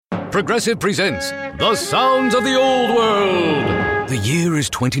Progressive presents The Sounds of the Old World. The year is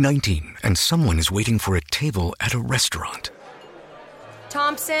 2019, and someone is waiting for a table at a restaurant.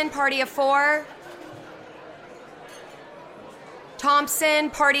 Thompson, party of four. Thompson,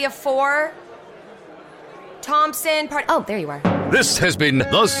 party of four. Thompson, party... Oh, there you are. This has been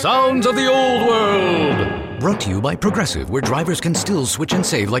The Sounds of the Old World. Brought to you by Progressive, where drivers can still switch and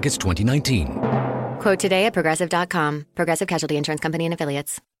save like it's 2019. Quote today at Progressive.com. Progressive Casualty Insurance Company and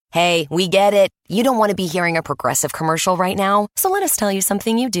Affiliates. Hey, we get it. You don't want to be hearing a Progressive commercial right now, so let us tell you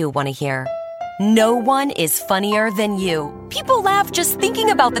something you do want to hear. No one is funnier than you. People laugh just thinking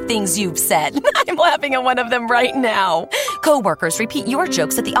about the things you've said. I'm laughing at one of them right now. Coworkers repeat your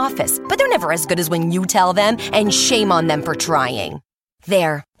jokes at the office, but they're never as good as when you tell them, and shame on them for trying.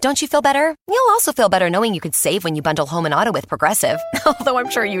 There. Don't you feel better? You'll also feel better knowing you could save when you bundle home and auto with Progressive. Although I'm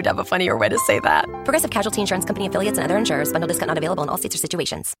sure you'd have a funnier way to say that. Progressive Casualty Insurance Company Affiliates and other insurers. Bundle discount not available in all states or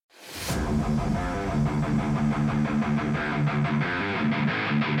situations.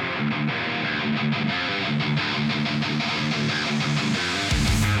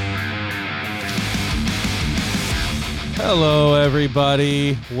 Hello,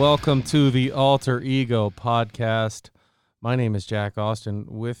 everybody. Welcome to the Alter Ego podcast. My name is Jack Austin.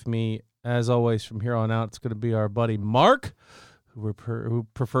 With me, as always, from here on out, it's going to be our buddy Mark, who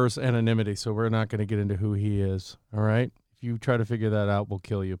prefers anonymity, so we're not going to get into who he is, all right? If you try to figure that out, we'll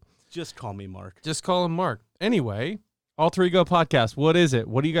kill you. Just call me Mark. Just call him Mark. Anyway, Alter Ego podcast, what is it?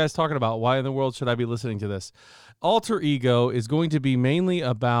 What are you guys talking about? Why in the world should I be listening to this? Alter Ego is going to be mainly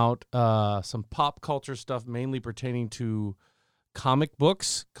about some pop culture stuff, mainly pertaining to comic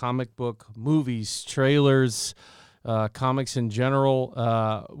books, comic book movies, trailers, comics in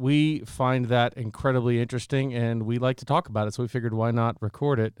general. We find that incredibly interesting, and we like to talk about it, so we figured why not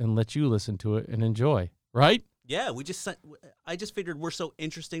record it and let you listen to it and enjoy, right? Yeah, I just figured we're so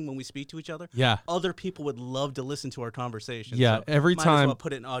interesting when we speak to each other. Yeah. Other people would love to listen to our conversation. Yeah, so every might time. as well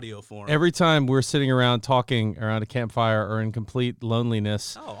put it in audio form. Every time we're sitting around talking around a campfire or in complete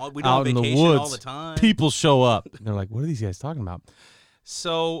loneliness we don't out in the vacation woods, all the time. people show up. And they're like, what are these guys talking about?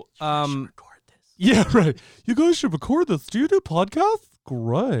 So, I should record this. yeah, right. You guys should record this. Do you do podcasts?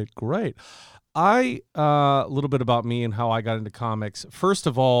 Great. A little bit about me and how I got into comics. First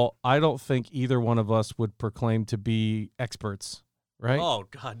of all, I don't think either one of us would proclaim to be experts, right? Oh,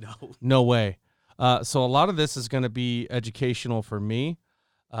 God, no. No way. So a lot of this is going to be educational for me.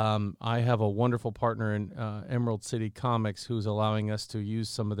 I have a wonderful partner in Emerald City Comics who's allowing us to use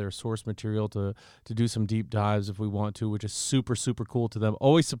some of their source material to do some deep dives if we want to, which is super, super cool to them.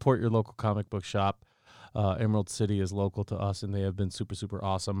 Always support your local comic book shop. Emerald City is local to us, and they have been super, super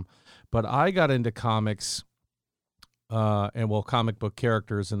awesome. But I got into comics comic book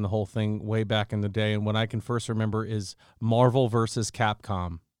characters and the whole thing way back in the day. And what I can first remember is Marvel versus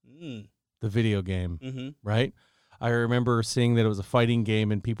Capcom, the video game, right? I remember seeing that it was a fighting game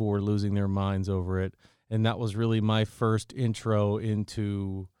and people were losing their minds over it. And that was really my first intro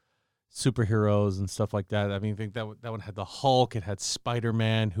into superheroes and stuff like that. I mean, I think that one had the Hulk. It had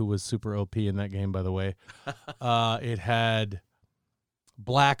Spider-Man, who was super OP in that game, by the way. It had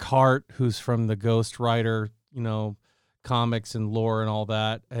Blackheart, who's from the Ghost Rider, comics and lore and all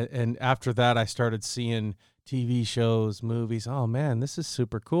that. And after that, I started seeing TV shows, movies. Oh, man, this is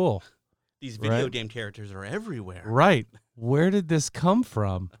super cool. These video game characters are everywhere. Right. Where did this come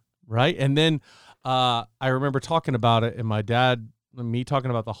from? Right. And then I remember talking about it, and me talking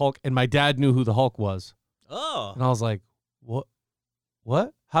about the Hulk, and my dad knew who the Hulk was. Oh. And I was like,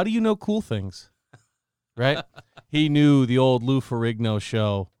 what? How do you know cool things? Right? He knew the old Lou Ferrigno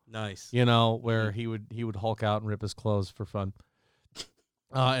show. Nice. Where he would Hulk out and rip his clothes for fun.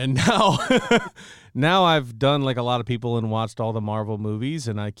 And now I've done like a lot of people and watched all the Marvel movies,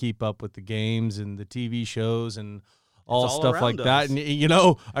 and I keep up with the games and the TV shows and all stuff like that. And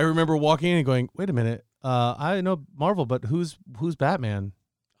I remember walking in and going, wait a minute. I know Marvel, but who's Batman?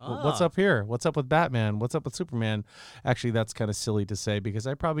 What's up here? What's up with Batman? What's up with Superman? Actually, that's kind of silly to say because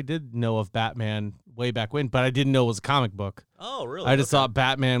I probably did know of Batman way back when, but I didn't know it was a comic book. Oh, really? I just thought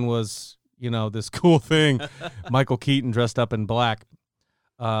Batman was, this cool thing. Michael Keaton dressed up in black.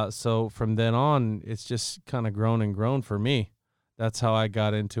 So from then on, it's just kind of grown and grown for me. That's how I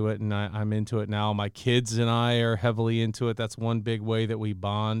got into it, and I'm into it now. My kids and I are heavily into it. That's one big way that we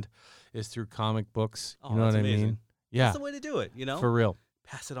bond is through comic books. You know what I mean? Yeah. That's the way to do it, For real.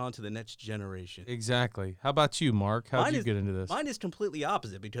 Pass it on to the next generation. Exactly. How about you, Mark? How did you get into this? Mine is completely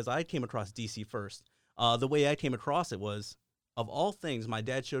opposite because I came across DC first. The way I came across it was, of all things, my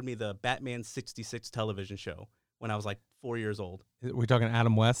dad showed me the Batman 66 television show, when I was like 4 years old. We're talking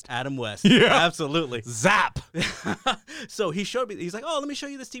Adam West? Adam West. Yeah. Absolutely. Zap! So he showed me, he's like, oh, let me show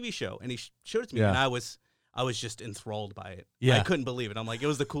you this TV show. And he showed it to me, and I was just enthralled by it. Yeah. I couldn't believe it. I'm like, it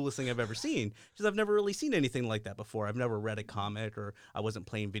was the coolest thing I've ever seen, because I've never really seen anything like that before. I've never read a comic, or I wasn't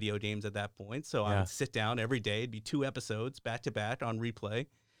playing video games at that point. So I would sit down every day. It'd be 2 episodes back to back on replay.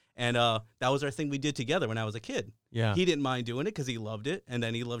 And that was our thing we did together when I was a kid. Yeah. He didn't mind doing it because he loved it, and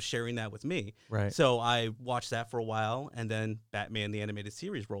then he loved sharing that with me. Right. So I watched that for a while, and then Batman the Animated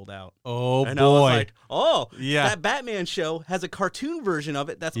Series rolled out. Oh, and boy. I was like, oh, yeah. that Batman show has a cartoon version of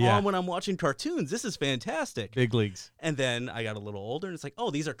it that's on when I'm watching cartoons. This is fantastic. Big leagues. And then I got a little older, and it's like,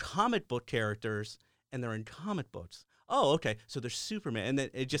 oh, these are comic book characters, and they're in comic books. Oh, okay, so there's Superman, and then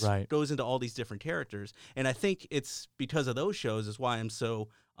it just goes into all these different characters. And I think it's because of those shows is why I'm so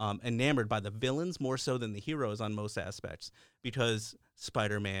enamored by the villains more so than the heroes on most aspects, because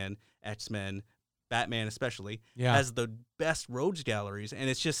Spider-Man, X-Men, Batman especially, has the best rogues galleries, and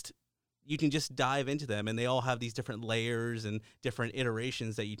it's just, you can just dive into them, and they all have these different layers and different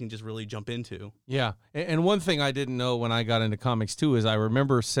iterations that you can just really jump into. Yeah, and one thing I didn't know when I got into comics too is I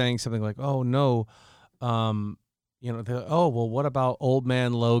remember saying something like, oh, no, well, what about Old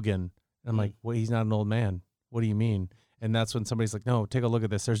Man Logan? And I'm like, well, he's not an old man. What do you mean? And that's when somebody's like, no, take a look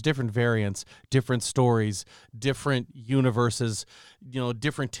at this. There's different variants, different stories, different universes,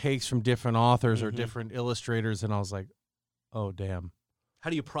 different takes from different authors or different illustrators. And I was like, oh, damn.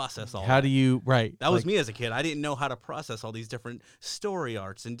 How do you process all that? How do you, right. That was me as a kid. I didn't know how to process all these different story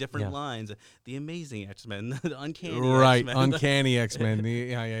arcs and different lines. The Amazing X-Men, the Uncanny X-Men. Right, Uncanny X-Men.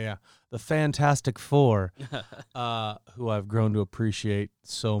 The Fantastic Four, who I've grown to appreciate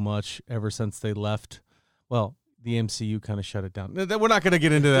so much ever since they left. Well, the MCU kind of shut it down. We're not going to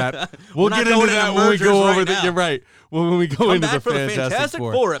get into that. We'll get into that when we go over the. You're right. When we go into the Fantastic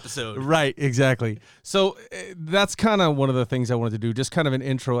Four episode. Right, exactly. So that's kind of one of the things I wanted to do. Just kind of an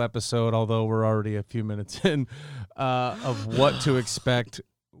intro episode, although we're already a few minutes in, of what to expect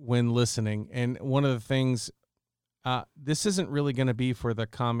when listening. And one of the things, this isn't really going to be for the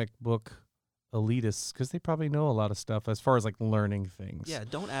comic book elitists, because they probably know a lot of stuff as far as like learning things. Yeah,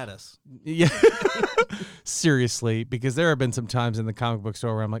 don't add us. Yeah. Seriously, because there have been some times in the comic book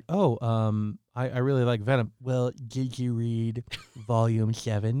store where I'm like, I really like Venom. Well, did you read volume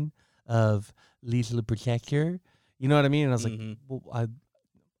 7 of Lethal Protector? You know what I mean? And I was like, well,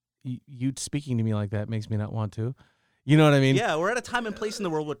 you speaking to me like that makes me not want to. You know what I mean? Yeah, we're at a time and place in the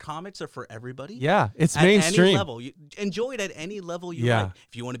world where comics are for everybody. Yeah, it's at mainstream. Any level. You enjoy it at any level you like.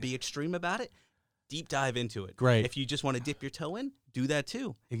 If you want to be extreme about it, deep dive into it. Great. If you just want to dip your toe in, do that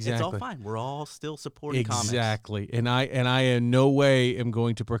too. Exactly. It's all fine. We're all still supporting comics. Exactly. And I in no way am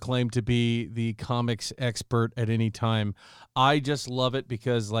going to proclaim to be the comics expert at any time. I just love it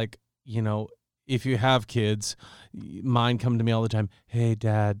because, like, if you have kids, mine come to me all the time. Hey,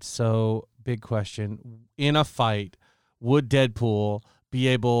 Dad, so big question. In a fight, would Deadpool be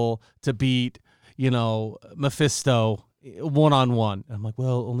able to beat, Mephisto one-on-one? I'm like,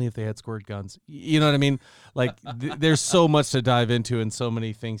 well, only if they had squirt guns. You know what I mean? Like, there's so much to dive into and so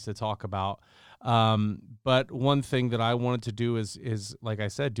many things to talk about. But one thing that I wanted to do is like I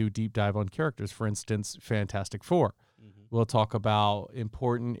said, do deep dive on characters. For instance, Fantastic Four. We'll talk about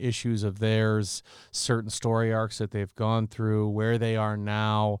important issues of theirs, certain story arcs that they've gone through, where they are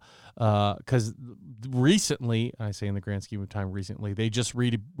now. Because recently, I say in the grand scheme of time recently, they just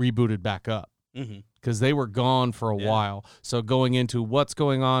rebooted back up. Because they were gone for a while. So going into what's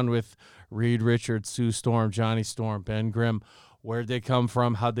going on with Reed Richards, Sue Storm, Johnny Storm, Ben Grimm, where'd they come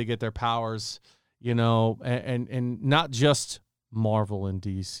from, how'd they get their powers, and not just Marvel and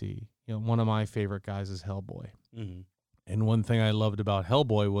DC. One of my favorite guys is Hellboy. And one thing I loved about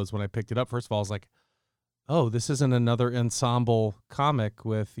Hellboy was when I picked it up, first of all, I was like, oh, this isn't another ensemble comic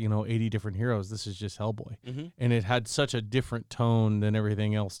with, 80 different heroes. This is just Hellboy. And it had such a different tone than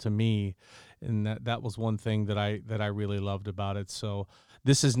everything else to me. And that was one thing that I really loved about it. So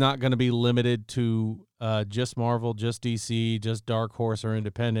this is not going to be limited to just Marvel, just DC, just Dark Horse or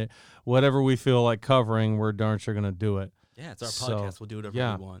Independent. Whatever we feel like covering, we're darn sure going to do it. Yeah, it's our podcast. We'll do whatever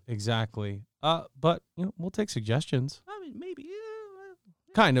we want. Exactly. But we'll take suggestions. I mean, maybe.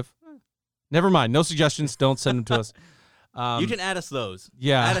 Kind of. Never mind. No suggestions. Don't send them to us. You can add us those.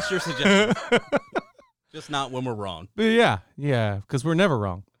 Yeah. Add us your suggestions. Just not when we're wrong. But yeah, because we're never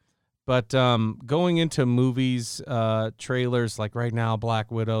wrong. But going into movies, trailers, like right now,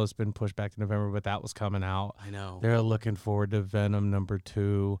 Black Widow has been pushed back to November, but that was coming out. I know. They're looking forward to Venom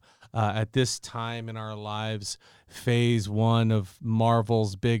 #2. At this time in our lives, phase 1 of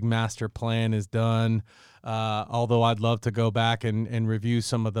Marvel's big master plan is done. Although I'd love to go back and review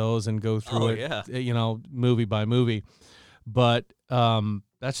some of those and go through movie by movie. But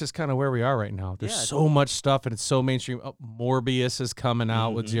that's just kind of where we are right now. There's so much stuff, and it's so mainstream. Morbius is coming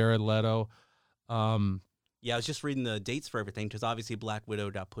out with Jared Leto. I was just reading the dates for everything because obviously Black Widow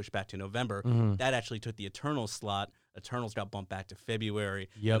got pushed back to November. That actually took the Eternals slot. Eternals got bumped back to February,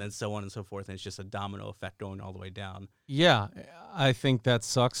 and then so on and so forth, and it's just a domino effect going all the way down. Yeah, I think that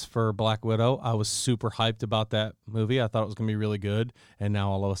sucks for Black Widow. I was super hyped about that movie. I thought it was going to be really good, and now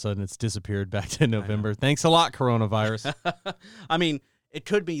all of a sudden it's disappeared back to November. Thanks a lot, coronavirus. I mean, it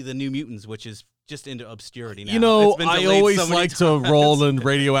could be the New Mutants, which is just into obscurity now. You know, I always like to roll in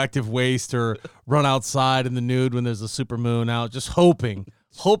radioactive waste or run outside in the nude when there's a supermoon out, just hope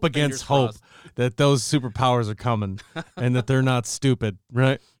against hope that those superpowers are coming and that they're not stupid,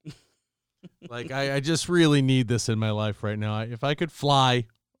 right? Like, I just really need this in my life right now. If I could fly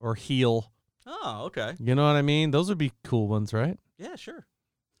or heal. Oh, okay. You know what I mean? Those would be cool ones, right? Yeah, sure.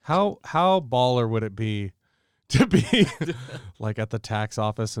 How baller would it be to be like at the tax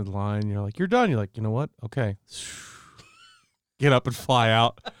office in line? You're like, you're done. You're like, you know what? Okay. Get up and fly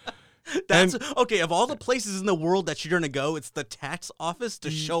out. That's okay. Of all the places in the world that you're gonna go, it's the tax office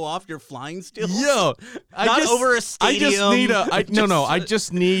to show off your flying skills. Yo, over a stadium. I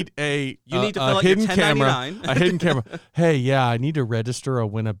just need a You need to fill out hidden your camera. 1099. A hidden camera. Hey, yeah, I need to register a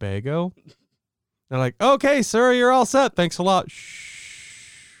Winnebago. They're like, okay, sir, you're all set. Thanks a lot.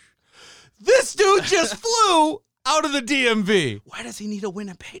 Shh. This dude just flew out of the DMV. Why does he need a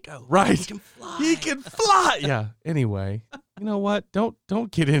Winnebago? Right. He can fly. He can fly. Yeah. Anyway, you know what? Don't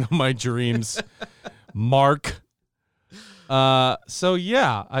get into my dreams, Mark. So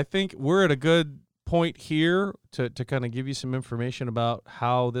yeah, I think we're at a good point here to kind of give you some information about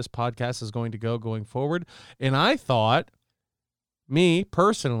how this podcast is going to go going forward. And I thought, me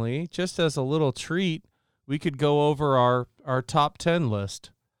personally, just as a little treat, we could go over our top 10 list.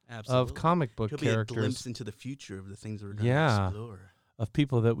 Absolutely. Of comic book Could characters. Be a glimpse into the future of the things we're going to explore. Of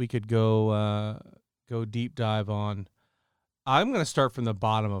people that we could go deep dive on. I'm going to start from the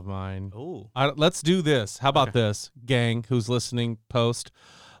bottom of mine. Oh. Let's do this. How about this, gang who's listening post?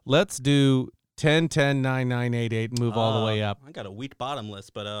 Let's do 10, 10, 9, 9, 8, 8 and move all the way up. I got a weak bottom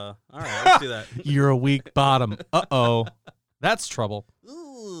list, but all right, let's do that. You're a weak bottom. Uh-oh. That's trouble.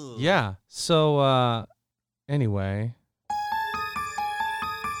 Ooh. Yeah. So, anyway...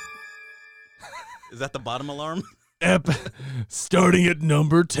 Is that the bottom alarm? Starting at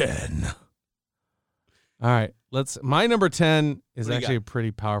number 10. All right, my number 10 is actually a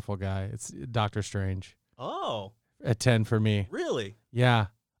pretty powerful guy. It's Doctor Strange. Oh. At 10 for me. Really? Yeah.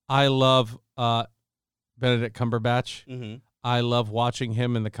 I love Benedict Cumberbatch. Mm-hmm. I love watching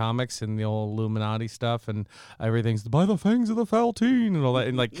him in the comics and the old Illuminati stuff and everything's by the fangs of the Faltine and all that.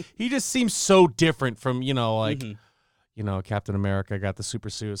 And like, he just seems so different from, Captain America got the super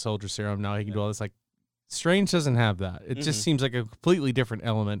suit, soldier serum. Now he can do all this. Like, Strange doesn't have that. It just seems like a completely different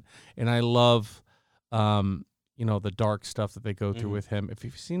element. And I love, the dark stuff that they go through with him. If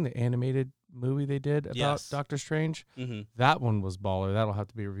you've seen the animated movie they did about Doctor Strange, that one was baller. That'll have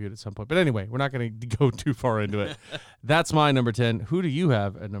to be reviewed at some point. But anyway, we're not going to go too far into it. That's my number 10. Who do you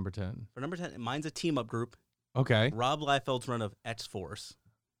have at number 10? For number 10, mine's a team-up group. Okay. Rob Liefeld's run of X-Force.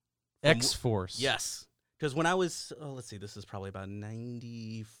 X-Force. Yes. Because when I was, let's see, this is probably about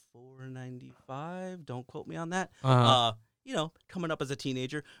 94, 95. Don't quote me on that. Coming up as a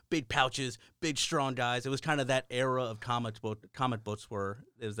teenager, big pouches, big strong guys. It was kind of that era of comic books where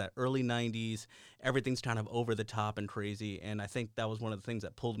it was that early 90s. Everything's kind of over the top and crazy. And I think that was one of the things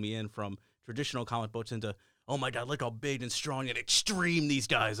that pulled me in from traditional comic books into, oh my God, look how big and strong and extreme these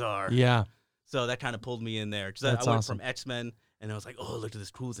guys are. Yeah. So that kind of pulled me in there. Because I went from X-Men. And I was like, oh, look at this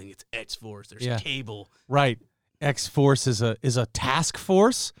cool thing. It's X-Force. There's Cable. Right. X-Force is a task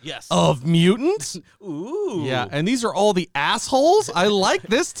force of mutants. Ooh. Yeah, and these are all the assholes. I like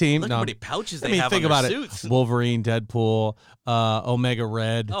this team. Look how many pouches they have think on about their suits. Wolverine, Deadpool, Omega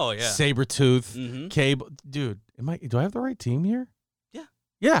Red, Sabretooth, Cable. Dude, do I have the right team here? Yeah.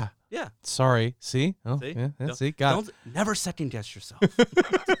 Yeah. Yeah. Sorry. See? Oh, see? Yeah, see? Got it. Never second guess yourself.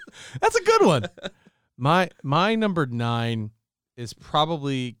 That's a good one. My number 9 is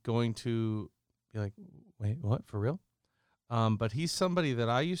probably going to be like, wait, what? For real? But he's somebody that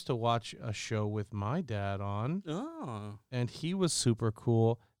I used to watch a show with my dad on. Oh. And he was super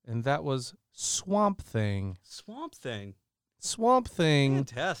cool, and that was Swamp Thing. Swamp Thing. Swamp Thing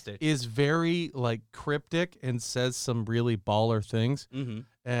Fantastic. is very like cryptic and says some really baller things. Mm-hmm.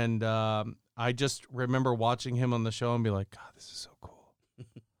 And I just remember watching him on the show and be like, God, this is so cool.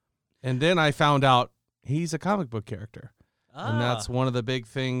 And then I found out he's a comic book character. And that's one of the big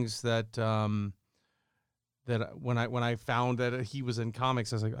things that that when I found that he was in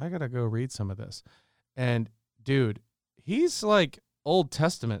comics, I was like, I gotta go read some of this. And dude, he's like Old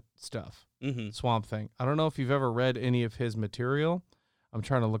Testament stuff. Swamp Thing. I don't know if you've ever read any of his material. I'm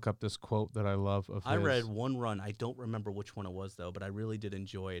trying to look up this quote that I love of his. I read one run. I don't remember which one it was though, but I really did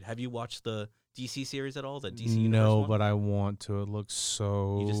enjoy it. Have you watched the DC series at all? The DC Universe one? But I want to. It looks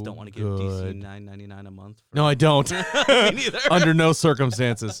so You just don't want to give DC $9.99 a month? No, I don't. Me neither. Under no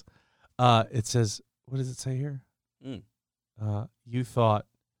circumstances. It says, what does it say here? You thought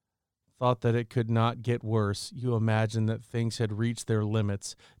that it could not get worse. You imagined that things had reached their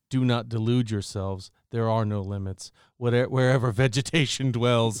limits. Do not delude yourselves. There are no limits. Wherever vegetation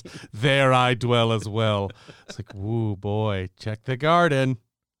dwells, there I dwell as well. It's like, woo, boy, check the garden.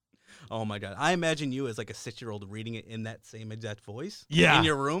 Oh, my God. I imagine you as like a 6-year-old reading it in that same exact voice. Yeah. In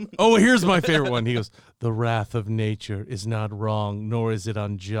your room. Oh, here's my favorite one. He goes, the wrath of nature is not wrong, nor is it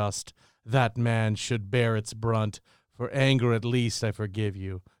unjust. That man should bear its brunt. For anger at least I forgive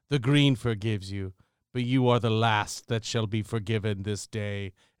you. The green forgives you. But you are the last that shall be forgiven this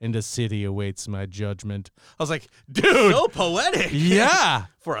day, and the city awaits my judgment. I was like, dude. So poetic. Yeah.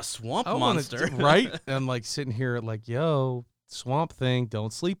 For a swamp monster. Right? And I'm like sitting here like, yo, Swamp Thing,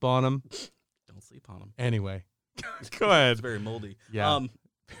 don't sleep on him. Don't sleep on him. Anyway, go ahead. It's very moldy. Yeah.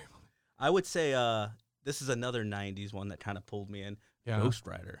 I would say this is another 90s one that kind of pulled me in. Yeah. Ghost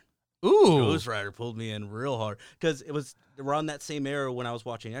Rider. Ooh. Ghost Rider pulled me in real hard because it was around that same era when I was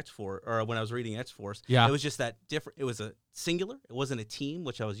watching X-Force or when I was reading X-Force. Yeah. It was just that different. It was a singular. It wasn't a team,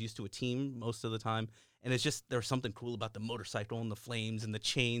 which I was used to a team most of the time. And it's just there was something cool about the motorcycle and the flames and the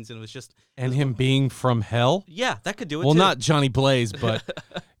chains, and it was just and him being from hell. Yeah, that could do it. Well, too. not Johnny Blaze, but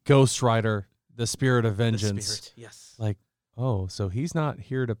Ghost Rider, the spirit of vengeance. The spirit, yes. Like, oh, so he's not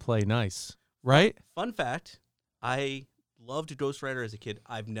here to play nice, right? Fun fact: I loved Ghost Rider as a kid.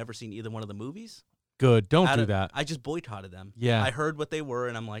 I've never seen either one of the movies. Good. Don't do that. I just boycotted them. Yeah. I heard what they were,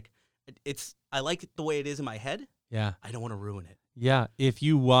 and I'm like, I like it the way it is in my head. Yeah. I don't want to ruin it. Yeah. If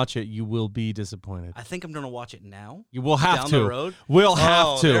you watch it, you will be disappointed. I think I'm going to watch it now. You will have down to. The road. We'll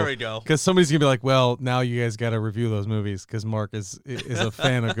have to. There we go. Because somebody's going to be like, well, now you guys got to review those movies because Mark is a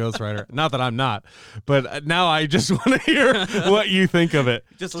fan of Ghost Rider. Not that I'm not, but now I just want to hear what you think of it.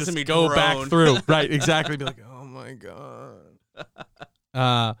 Just listen to me go groan. back through. Right. Exactly. Be like, oh, my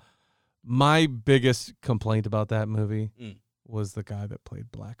God. My biggest complaint about that movie was the guy that played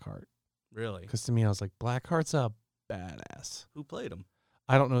Blackheart. Really? Because to me, I was like, Blackheart's a badass. Who played him?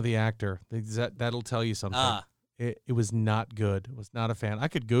 I don't know the actor. That'll tell you something. It was not good. I was not a fan. I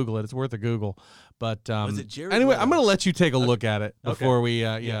could Google it. It's worth a Google. But was it Jared anyway, Leto? I'm going to let you take a look at it before we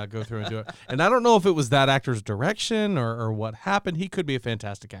go through and do it. And I don't know if it was that actor's direction or what happened. He could be a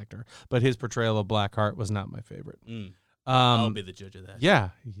fantastic actor, but his portrayal of Blackheart was not my favorite. I'll be the judge of that. Yeah,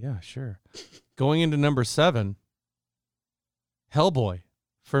 sure. Going into number 7, Hellboy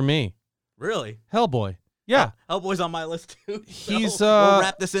for me. Really? Hellboy. Yeah. Hellboy's on my list too. He's we'll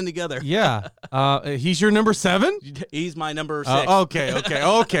wrap this in together. Yeah. He's your number 7? He's my number 6. Okay.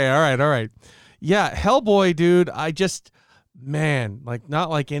 All right. Yeah, Hellboy, dude. Not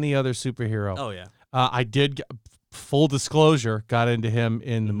like any other superhero. Oh yeah. I did. Full disclosure, got into him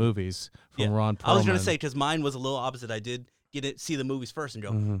in the movies from Ron Perlman. I was going to say, because mine was a little opposite. I did see the movies first and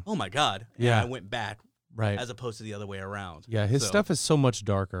go, oh my God. And I went back. Right. As opposed to the other way around. Yeah, his stuff is so much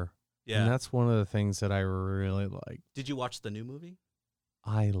darker. Yeah. And that's one of the things that I really like. Did you watch the new movie?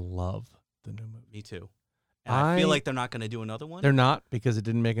 I love the new movie. Me too. And I feel like they're not going to do another one. They're not, because it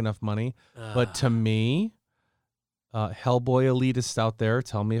didn't make enough money. But to me, Hellboy elitists out there,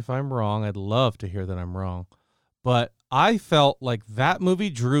 tell me if I'm wrong. I'd love to hear that I'm wrong. But I felt like that movie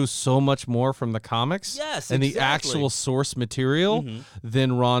drew so much more from the comics and the actual source material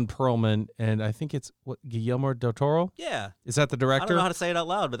than Ron Perlman. And I think it's Guillermo del Toro? Yeah. Is that the director? I don't know how to say it out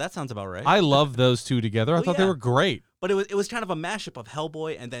loud, but that sounds about right. I love those two together. I thought they were great. But it was kind of a mashup of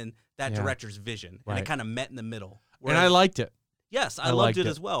Hellboy and then that director's vision. And it kind of met in the middle. And I liked it. Yes, I loved it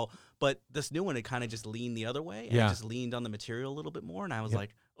as well. But this new one, it kind of just leaned the other way. And it just leaned on the material a little bit more. And I was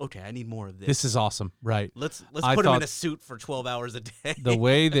like, okay, I need more of this. This is awesome. Right. Let's put him in a suit for 12 hours a day. The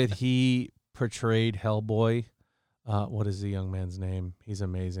way that he portrayed Hellboy, what is the young man's name? He's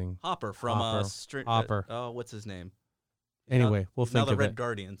amazing. Hopper from Hopper. What's his name? Anyway, we'll think of it. Now the Red it.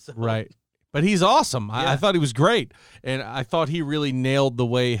 Guardian. So. Right. But he's awesome. I thought he was great. And I thought he really nailed the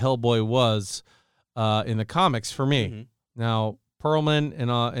way Hellboy was in the comics for me. Now, Perlman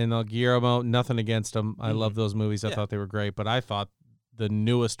and Guillermo, nothing against them. I love those movies. I thought they were great, but I thought the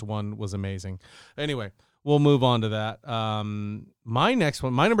newest one was amazing. Anyway, we'll move on to that. My next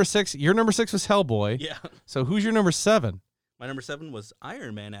one, my number 6, your number 6 was Hellboy. Yeah. So who's your number 7? My number 7 was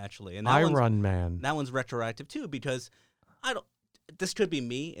Iron Man, actually. And Iron Man. That one's retroactive, too, because this could be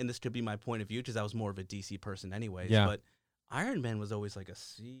me, and this could be my point of view, because I was more of a DC person anyways. Yeah. But Iron Man was always like a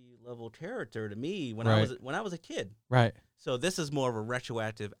C-level character to me when I was a kid. Right. So this is more of a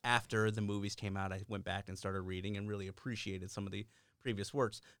retroactive. After the movies came out, I went back and started reading and really appreciated some of the previous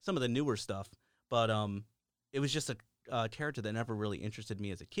works, some of the newer stuff. But it was just a character that never really interested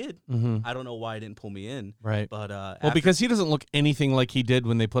me as a kid. Mm-hmm. I don't know why it didn't pull me in. Right. But because he doesn't look anything like he did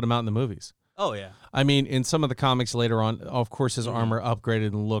when they put him out in the movies. Oh, yeah. I mean, in some of the comics later on, of course, his armor upgraded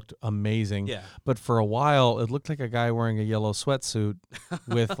and looked amazing. Yeah. But for a while, it looked like a guy wearing a yellow sweatsuit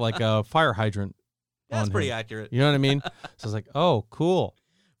with like a fire hydrant. That's on pretty him. accurate. You know what I mean? So I was like, oh, cool.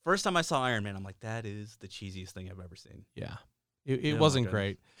 First time I saw Iron Man, I'm like, that is the cheesiest thing I've ever seen. Yeah. It Oh, wasn't my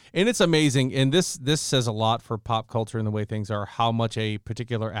great. And it's amazing. And this says a lot for pop culture and the way things are, how much a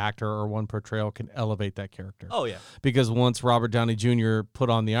particular actor or one portrayal can elevate that character. Oh, yeah. Because once Robert Downey Jr. put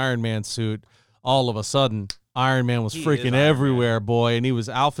on the Iron Man suit, all of a sudden, Iron Man was freaking everywhere, boy. And he was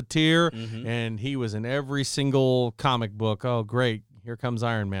alpha tier, and he was in every single comic book. Oh, great. Here comes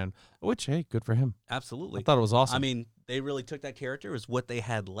Iron Man. Which, hey, good for him. Absolutely. I thought it was awesome. I mean, they really took that character as what they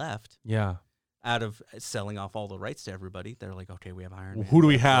had left. Yeah. Out of selling off all the rights to everybody. They're like, okay, we have Iron Man. Who do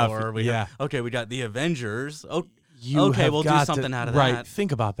we have? Okay, we got the Avengers. Oh, you okay, we'll do got something out of right, that.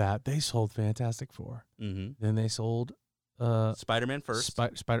 Think about that. They sold Fantastic Four. Mm-hmm. Then they sold Spider-Man first.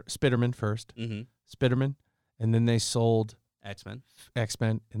 Spiderman first. Mm-hmm. Spiderman. And then they sold X-Men.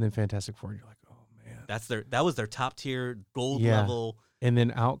 X-Men, and then Fantastic Four. And you're like, oh, man. That was their top tier, gold Yeah. level. And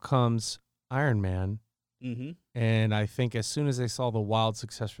then out comes Iron Man. Mm-hmm. And I think as soon as they saw the wild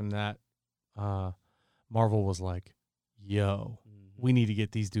success from that, Marvel was like, yo, we need to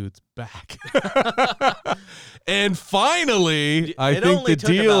get these dudes back. And finally, I think the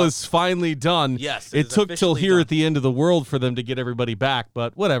deal is finally done. Yes. It took till here done. at the end of the world for them to get everybody back,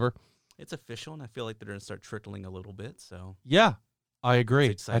 but whatever. It's official, and I feel like they're going to start trickling a little bit. So Yeah, I agree.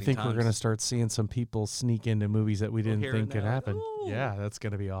 It's I think exciting we're going to times. start seeing some people sneak into movies that we didn't here and think could there, like, happen. "Ooh." Yeah, that's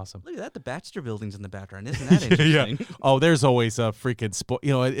going to be awesome. Look at that. The Baxter Building's in the background. Isn't that interesting? Oh, there's always a freaking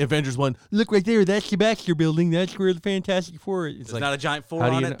Avengers 1. Look right there. That's the Baxter Building. That's where the Fantastic Four is. It's There's like, not a giant four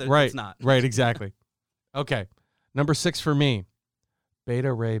how do on you it. know? There- Right. It's not. Right, exactly. Okay. Number 6 for me,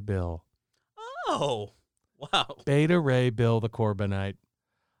 Beta Ray Bill. Oh, wow. Beta Ray Bill the Corbinite.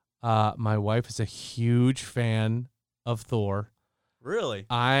 My wife is a huge fan of Thor. Really?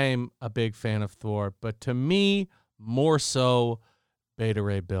 I'm a big fan of Thor, but to me, more so Beta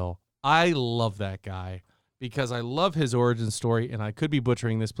Ray Bill. I love that guy because I love his origin story, and I could be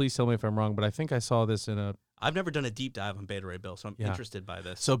butchering this. Please tell me if I'm wrong, but I think I saw this in a... I've never done a deep dive on Beta Ray Bill, so I'm interested by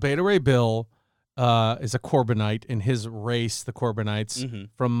this. So Beta Ray Bill is a Corbinite in his race, the Corbinites.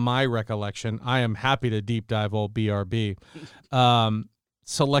 From my recollection, I am happy to deep dive old BRB.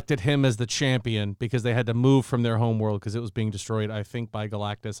 Selected him as the champion because they had to move from their home world because it was being destroyed, I think, by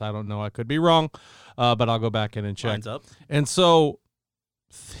Galactus. I don't know. I could be wrong, but I'll go back in and check. Lines up. And so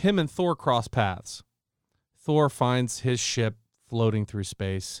him and Thor cross paths. Thor finds his ship floating through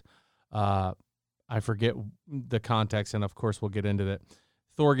space. I forget the context, and of course we'll get into that.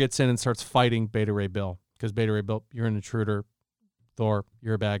 Thor gets in and starts fighting Beta Ray Bill because Beta Ray Bill, you're an intruder. Thor,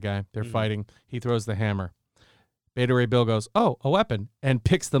 you're a bad guy. They're fighting. He throws the hammer. Beta Ray Bill goes, oh, a weapon, and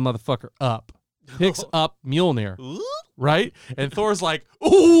picks the motherfucker up. Picks up Mjolnir, right? And Thor's like,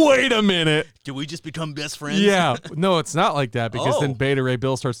 oh, wait a minute. Did we just become best friends? Yeah. No, it's not like that because then Beta Ray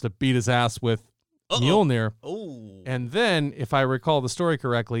Bill starts to beat his ass with Mjolnir. Oh. And then, if I recall the story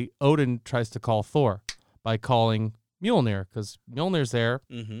correctly, Odin tries to call Thor by calling Mjolnir because Mjolnir's there,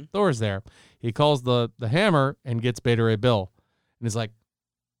 Thor's there. He calls the hammer and gets Beta Ray Bill. And he's like,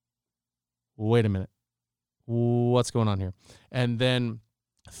 wait a minute. What's going on here? And then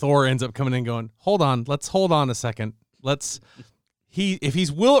Thor ends up coming in going, let's hold on a second. If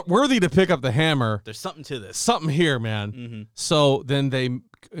he's worthy to pick up the hammer, There's something to this. something here, man. So then they,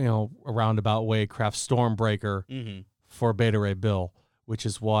 a roundabout way craft Stormbreaker for Beta Ray Bill, which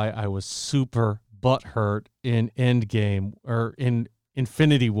is why I was super butthurt in Endgame or in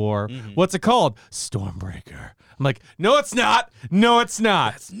Infinity War. What's it called? Stormbreaker. I'm like, no, it's not. No, it's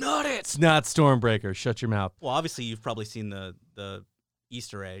not. That's not it. It's not Stormbreaker. Shut your mouth. Well, obviously, you've probably seen the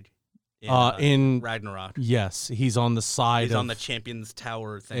Easter egg in Ragnarok. Yes, he's on the side. He's on the Champions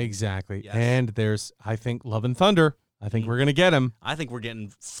Tower thing. Exactly. Yes. And there's, I think, Love and Thunder. I think we're gonna get him. I think we're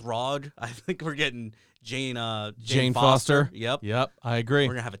getting Throg. I think we're getting Jane Foster. Yep. I agree.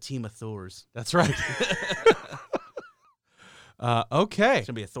 We're gonna have a team of Thors. That's right. Okay. It's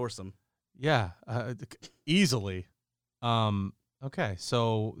gonna be a Thorsome. Yeah, easily. Okay,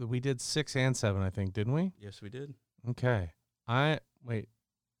 so we did 6 and 7, I think, didn't we? Yes, we did. Okay.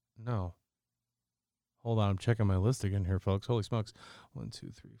 No. Hold on, I'm checking my list again here, folks. Holy smokes. 1,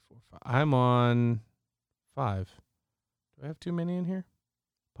 2, 3, 4, 5. I'm on 5. Do I have too many in here?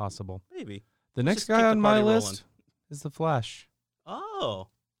 Possible. Maybe. The Let's next just guy keep the on my party list rolling. is The Flash. Oh.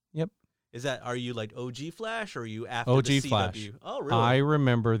 Yep. Are you like OG Flash or are you after OG the CW? Flash. Oh, really? I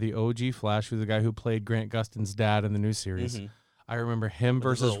remember the OG Flash, who's the guy who played Grant Gustin's dad in the new series. Mm-hmm. I remember him With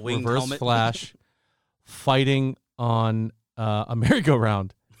his versus little winged Reverse helmet. Flash fighting on a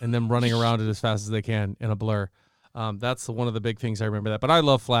merry-go-round and them running around it as fast as they can in a blur. That's one of the big things I remember that. But I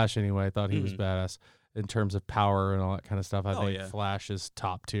love Flash anyway. I thought he was badass in terms of power and all that kind of stuff. I think Flash is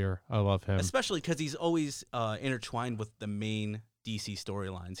top tier. I love him. Especially because he's always intertwined with the main DC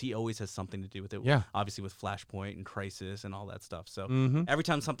storylines. He always has something to do with it. Yeah. Obviously with Flashpoint and Crisis and all that stuff. So Mm-hmm. every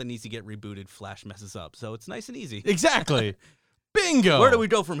time something needs to get rebooted, Flash messes up. So it's nice and easy. Exactly. Bingo. Where do we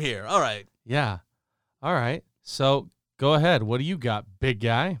go from here? All right. Yeah. All right. So go ahead. What do you got, big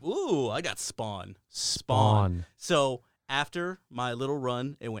guy? Ooh, I got Spawn. So after my little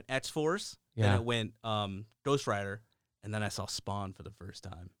run, it went X-Force, then it went Ghost Rider, and then I saw Spawn for the first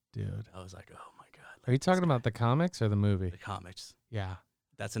time. Dude. I was like, oh my God. Are you talking about the comics or the movie? The comics? Yeah.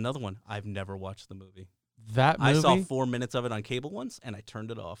 That's another one. I've never watched the movie. That movie? I saw 4 minutes of it on cable once, and I turned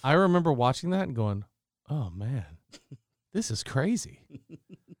it off. I remember watching that and going, oh, man, this is crazy.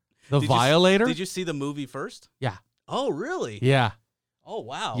 The Violator? Did you see the movie first? Yeah. Oh, really? Yeah. Oh,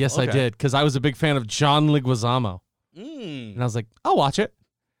 wow. Yes, I did, because I was a big fan of John Leguizamo. And I was like, I'll watch it.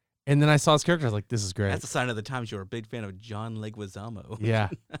 And then I saw his character. I was like, this is great. That's a sign of the times you were a big fan of John Leguizamo. Yeah.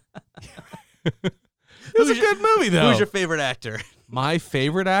 It was a good movie, though. Who's your favorite actor? My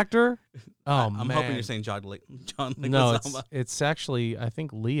favorite actor? Oh, I'm man. hoping you're saying John Leguizamo. No, it's actually, I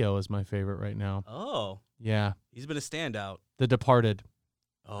think Leo is my favorite right now. Oh. Yeah. He's been a standout. The Departed.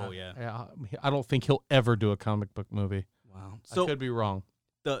 Oh, yeah. I don't think he'll ever do a comic book movie. Wow. So I could be wrong.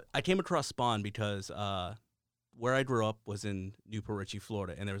 I came across Spawn because where I grew up was in Newport Richey,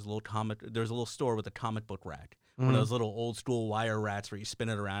 Florida, and there was a little store with a comic book rack. One of those little old school wire racks where you spin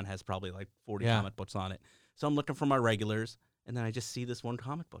it around, has probably like 40 comic books on it. So I'm looking for my regulars, and then I just see this one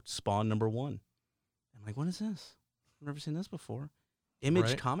comic book, Spawn #1. I'm like, what is this? I've never seen this before.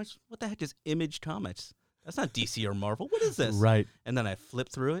 Image Comics? What the heck is Image Comics? That's not DC or Marvel. What is this? Right. And then I flip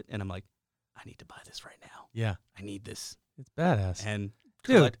through it, and I'm like, I need to buy this right now. Yeah. I need this. It's badass. And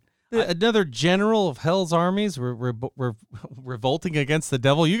dude, another general of Hell's armies. We're revolting against the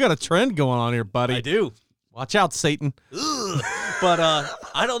devil. You got a trend going on here, buddy. I do. Watch out, Satan. But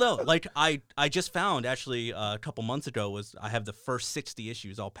I don't know. Like I just found actually a couple months ago I have the first 60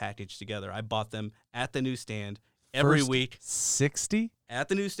 issues all packaged together. I bought them at the newsstand every week. 60 at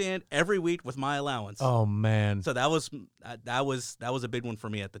the newsstand every week with my allowance. Oh man! So that was a big one for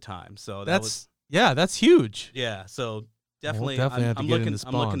me at the time. So that's huge. Yeah. So definitely, I'm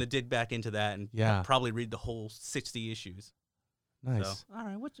looking to dig back into that and probably read the whole 60 issues. Nice. So, all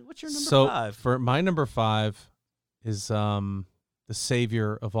right. What's your number 5? For my number 5 is the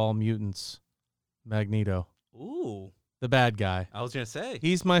savior of all mutants, Magneto. Ooh. The bad guy. I was gonna say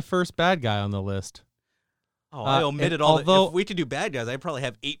he's my first bad guy on the list. Oh, I omitted if we could do bad guys, I'd probably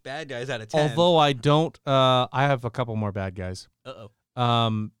have 8 bad guys out of 10. Although I don't, I have a couple more bad guys.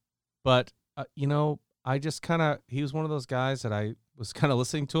 But I just he was one of those guys that I was kind of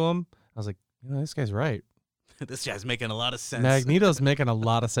listening to him. I was like, this guy's right. This guy's making a lot of sense. Magneto's making a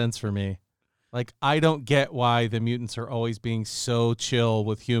lot of sense for me. Like, I don't get why the mutants are always being so chill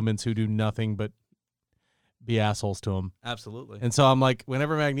with humans who do nothing but be assholes to them. Absolutely. And so I'm like,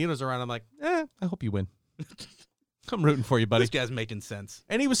 whenever Magneto's around, I'm like, I hope you win. I'm rooting for you, buddy. This guy's making sense.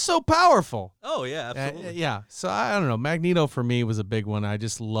 And he was so powerful. Oh, yeah, absolutely. Yeah. So I don't know. Magneto for me was a big one. I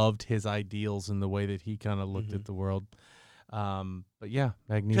just loved his ideals and the way that he kind of looked at the world. But yeah,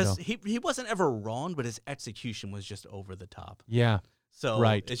 Magneto. Because he wasn't ever wrong, but his execution was just over the top. Yeah. So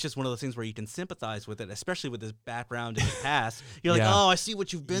it's just one of those things where you can sympathize with it, especially with his background in his past. You're like, oh, I see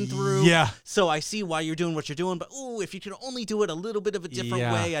what you've been through. Yeah. So I see why you're doing what you're doing. But, if you could only do it a little bit of a different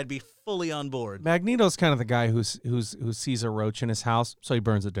way, I'd be fully on board. Magneto's kind of the guy who sees a roach in his house, so he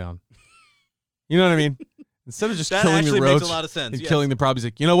burns it down. You know what I mean? Instead of just killing the roach makes a lot of sense, and killing the problem, he's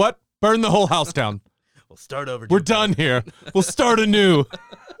like, you know what? Burn the whole house down. We'll start over. We're done here. We'll start anew.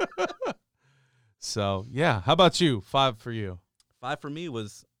 So, yeah. How about you? 5 for you. 5 for me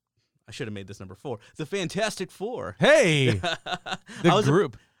was, I should have made this number 4. The Fantastic Four. Hey, the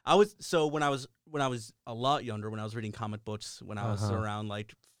group. When I was a lot younger, when I was reading comic books, when I was around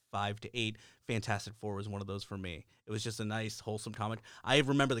like 5 to 8, Fantastic Four was one of those for me. It was just a nice, wholesome comic. I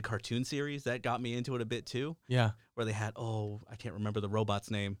remember the cartoon series that got me into it a bit too. Yeah, where they had I can't remember the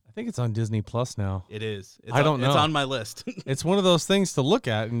robot's name. I think it's on Disney Plus now. It is. I don't know. It's on my list. It's one of those things to look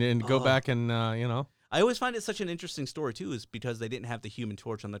at and go back and I always find it such an interesting story too, is because they didn't have the Human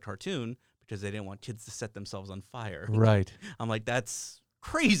Torch on the cartoon because they didn't want kids to set themselves on fire. Right. I'm like, that's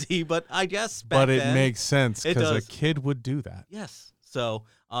crazy, but I guess but it then, makes sense because a does. kid would do that. Yes. So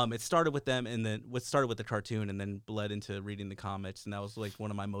it started with them, and then started with the cartoon, and then bled into reading the comics, and that was like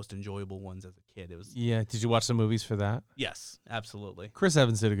one of my most enjoyable ones as a kid. It was. Yeah. Did you watch the movies for that? Yes, absolutely. Chris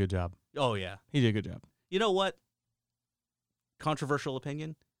Evans did a good job. Oh yeah, he did a good job. You know what? Controversial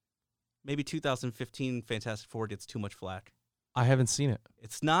opinion. Maybe 2015 Fantastic Four gets too much flack. I haven't seen it.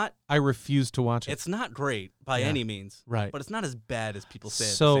 It's not. I refuse to watch it. It's not great by any means. Right. But it's not as bad as people say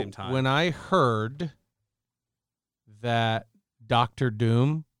at the same time. So when I heard that Dr.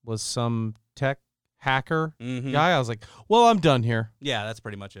 Doom was some tech hacker guy, I was like, well, I'm done here. Yeah, that's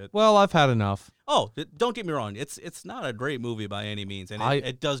pretty much it. Well, I've had enough. Oh, don't get me wrong. It's not a great movie by any means, and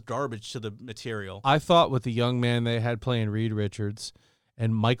it does garbage to the material. I thought with the young man they had playing Reed Richards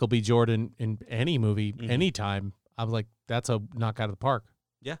and Michael B. Jordan in any movie, anytime, I was like, that's a knock out of the park.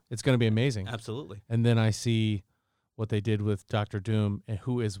 Yeah. It's going to be amazing. Absolutely. And then I see what they did with Dr. Doom, and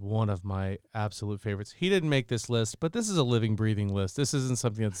who is one of my absolute favorites. He didn't make this list, but this is a living, breathing list. This isn't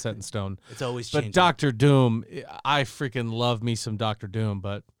something that's set in stone. It's always changing. But Dr. Doom, I freaking love me some Dr. Doom.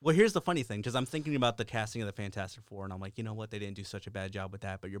 But well, here's the funny thing, because I'm thinking about the casting of the Fantastic Four, and I'm like, you know what? They didn't do such a bad job with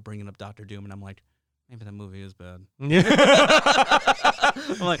that, but you're bringing up Dr. Doom, and I'm like, maybe that movie is bad. Yeah.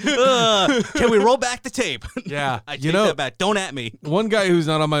 I'm like, can we roll back the tape? Yeah. I take that back. Don't at me. One guy who's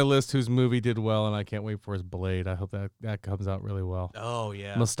not on my list whose movie did well, and I can't wait for his Blade. I hope that comes out really well. Oh,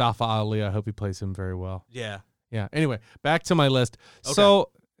 yeah. Mustafa Ali, I hope he plays him very well. Yeah. Yeah. Anyway, back to my list. Okay. So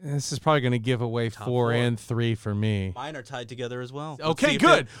this is probably going to give away Top 4 and 3 for me. Mine are tied together as well. Okay,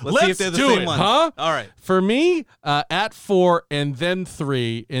 good. Let's see if they're the same ones. Huh? All right. For me, at 4 and then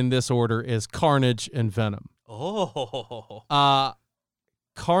 3 in this order is Carnage and Venom. Oh.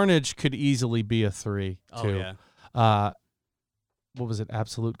 Carnage could easily be a 3 too. Oh, yeah. What was it?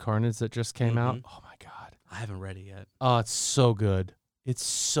 Absolute Carnage that just came out? Oh my God. I haven't read it yet. Oh, it's so good. It's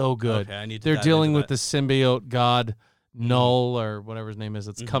so good. Okay, I need to They're dive dealing into with that. the symbiote god Null or whatever his name is.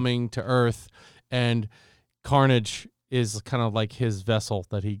 It's coming to Earth, and Carnage is kind of like his vessel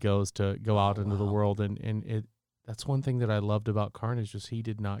that he goes to go out into the world, and that's one thing that I loved about Carnage was he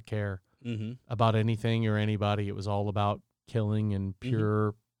did not care about anything or anybody. It was all about killing and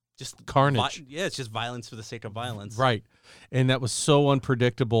pure just carnage. It's just violence for the sake of violence. Right. And that was so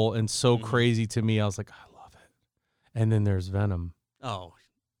unpredictable and so crazy to me. I was like, I love it. And then there's Venom. Oh,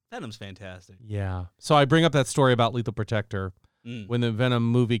 Venom's fantastic. Yeah. So I bring up that story about Lethal Protector. When the Venom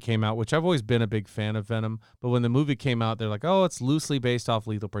movie came out, which I've always been a big fan of Venom, but when the movie came out, they're like, oh, it's loosely based off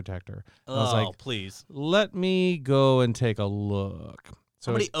Lethal Protector. And I was like, please. Let me go and take a look.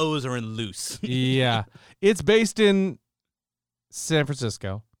 So how many O's are in loose? Yeah. It's based in San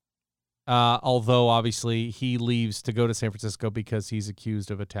Francisco. Although, obviously, he leaves to go to San Francisco because he's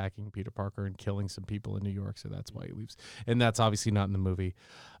accused of attacking Peter Parker and killing some people in New York, so that's why he leaves. And that's obviously not in the movie.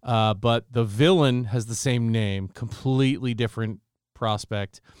 But the villain has the same name, completely different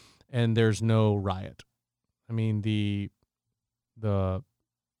prospect, and there's no riot. I mean, the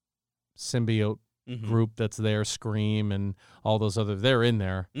symbiote group that's there, Scream, and all those other, they're in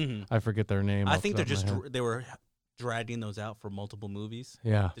there. I forget their name. I think they were dragging those out for multiple movies.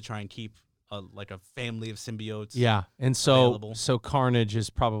 Yeah. To try and keep like a family of symbiotes. Yeah. And so available. So Carnage is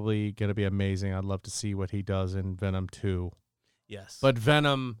probably going to be amazing. I'd love to see what he does in Venom 2. Yes. But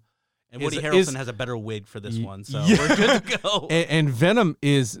Venom and Woody Harrelson has a better wig for this one, so we're good to go. And Venom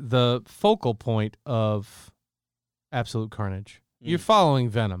is the focal point of Absolute Carnage. You're following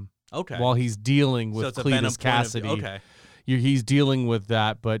Venom. Okay. While he's dealing with Cletus Cassidy. Okay. He's dealing with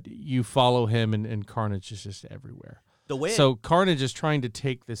that, but you follow him, and Carnage is just everywhere. So Carnage is trying to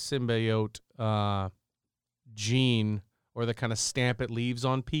take the symbiote gene, or the kind of stamp it leaves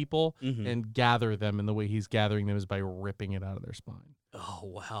on people, and gather them, and the way he's gathering them is by ripping it out of their spine. Oh,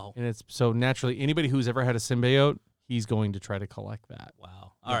 wow. And it's so naturally, anybody who's ever had a symbiote, he's going to try to collect that.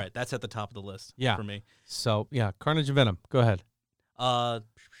 Wow. All right, that's at the top of the list for me. So, yeah, Carnage and Venom. Go ahead.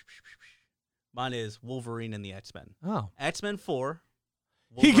 Mine is Wolverine and the X-Men. Oh. X-Men 4.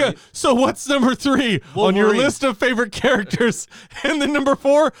 So what's number 3 on your list of favorite characters? And then number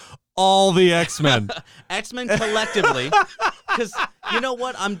 4, all the X-Men. X-Men collectively. Because you know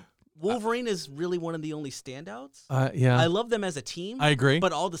what? Wolverine is really one of the only standouts. Yeah. I love them as a team. I agree.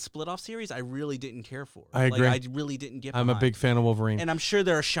 But all the split-off series, I really didn't care for. I agree. I really didn't get I'm behind. a big fan of Wolverine. And I'm sure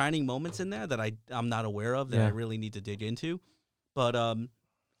there are shining moments in there that I'm not aware of that I really need to dig into. But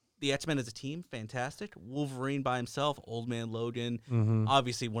the X-Men as a team, fantastic. Wolverine by himself, Old Man Logan,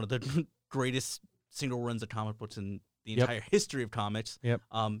 obviously one of the greatest single runs of comic books in the entire history of comics. Yep.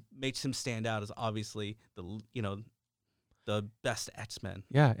 Makes him stand out as obviously the best X-Men.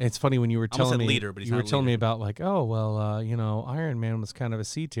 Yeah, it's funny when you were telling me leader, but he's you were not a telling me leader. about like, oh well, Iron Man was kind of a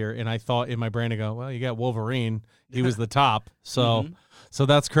C tier, and I thought in my brain to go, well, you got Wolverine, he was the top, so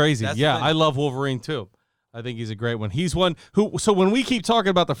that's crazy. That's yeah, the thing. I love Wolverine too. I think he's a great one. He's one who. So when we keep talking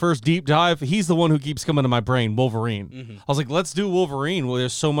about the first deep dive, he's the one who keeps coming to my brain. Wolverine. I was like, let's do Wolverine. Well,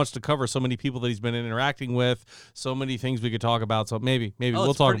 there's so much to cover, so many people that he's been interacting with, so many things we could talk about. So maybe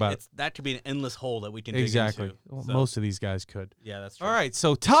we'll talk about it. That could be an endless hole that we can Exactly. dig into. Well, So, most of these guys could. yeah, that's true. All right,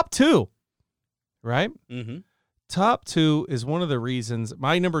 so top 2, right? Mm-hmm. Top 2 is one of the reasons.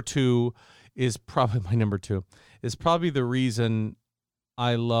 My number 2 is probably the reason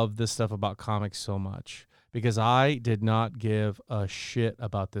I love this stuff about comics so much, because I did not give a shit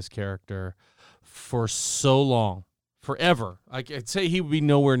about this character for so long, forever. I'd say he would be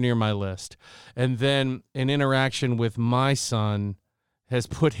nowhere near my list. And then an interaction with my son has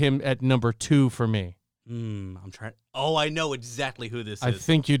put him at number 2 for me. I'm trying. Oh, I know exactly who this is. I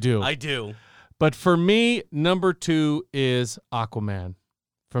think you do. I do. But for me, number 2 is Aquaman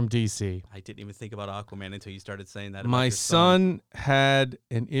from DC. I didn't even think about Aquaman until you started saying that. About My your son had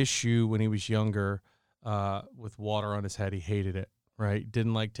an issue when he was younger with water on his head. He hated it, right?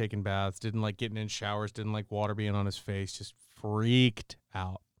 Didn't like taking baths, didn't like getting in showers, didn't like water being on his face, just freaked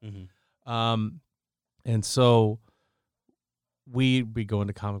out. And so we go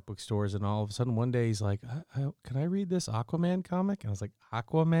into comic book stores, and all of a sudden one day he's like, can I read this Aquaman comic? And I was like,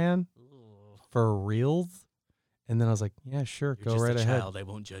 Aquaman? For reals? And then I was like, yeah, sure, You're go just right a ahead. child. I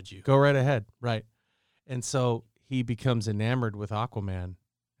won't judge you. Go right ahead. Right. And so he becomes enamored with Aquaman.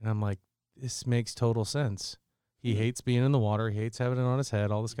 And I'm like, this makes total sense. He hates being in the water. He hates having it on his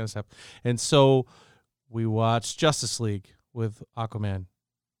head, all this kind of stuff. And so we watched Justice League with Aquaman.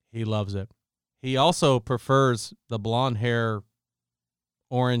 He loves it. He also prefers the blonde hair,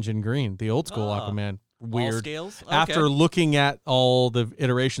 orange and green, the old school Aquaman. Weird. All scales? Okay. After looking at all the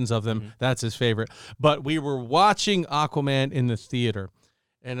iterations of them, that's his favorite. But we were watching Aquaman in the theater.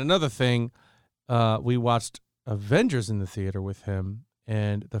 And another thing, we watched Avengers in the theater with him.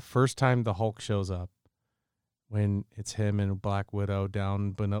 And the first time the Hulk shows up, when it's him and Black Widow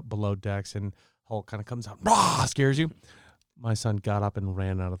down below decks, and Hulk kind of comes out, rah, scares you. My son got up and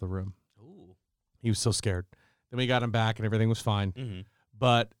ran out of the room. Ooh. He was so scared. Then we got him back, and everything was fine.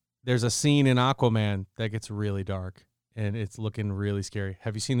 But there's a scene in Aquaman that gets really dark, and it's looking really scary.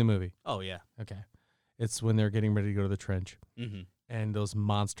 Have you seen the movie? Oh, yeah. Okay. It's when they're getting ready to go to the trench, and those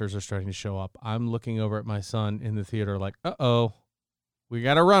monsters are starting to show up. I'm looking over at my son in the theater like, uh-oh, we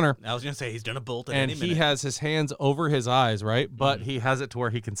got a runner. I was going to say, he's going to bolt at And any minute. he has his hands over his eyes, right? But he has it to where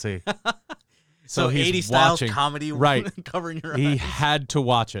he can see. So he's 80 styles watching. comedy Right. covering your He eyes. had to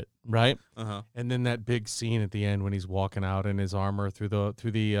watch it, right? Uh-huh. And then that big scene at the end when he's walking out in his armor through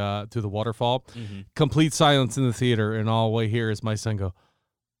the waterfall. Complete silence in the theater, and all we hear is my son go,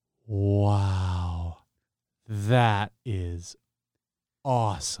 "Wow, that is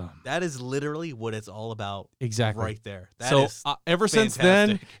awesome." That is literally what it's all about. Exactly. Right there. That So is ever since then,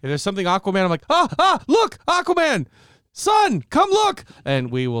 fantastic. if there's something Aquaman, I'm like, look, Aquaman, son, come look,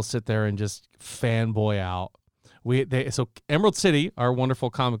 and we will sit there and just fanboy out. So Emerald City, our wonderful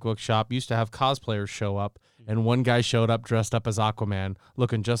comic book shop, used to have cosplayers show up, and one guy showed up dressed up as Aquaman,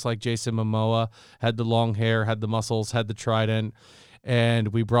 looking just like Jason Momoa, had the long hair, had the muscles, had the trident, and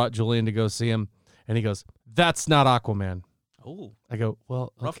we brought Julian to go see him, and he goes, "That's not Aquaman." Oh, I go,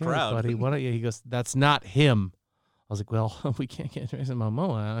 "Well, Rough okay, crowd. buddy, why don't you?" He goes, "That's not him." I was like, "Well, we can't get Jason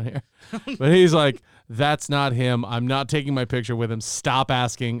Momoa out here." But he's like, "That's not him. I'm not taking my picture with him. Stop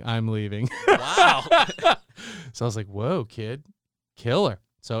asking. I'm leaving." wow. So I was like, "Whoa, kid, killer."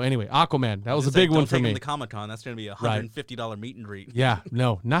 So anyway, Aquaman. That was a Just like, big one don't for take him me. to Comic-Con. That's going to be a Right. $150 meet and greet. Yeah,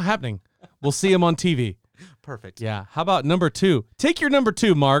 no, not happening. We'll see him on TV. Perfect. Yeah. How about number 2? Take your number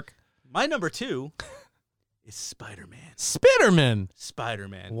 2, Mark. My number 2 is Spider-Man. Spider-Man.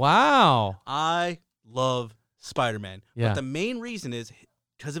 Spider-Man. Wow. I love Spider-Man. Yeah. But the main reason is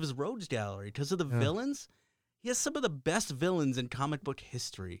because of his rogues gallery, because of the villains. He has some of the best villains in comic book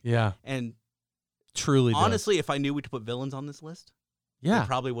history. Yeah. And Truly does. honestly, if I knew we could put villains on this list, yeah. it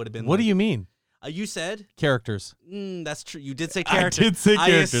probably would have been What do like- you mean? You said characters. That's true. You did say characters. I did say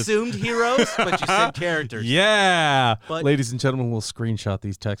characters. I assumed heroes, but you said characters. Yeah. But ladies and gentlemen, we'll screenshot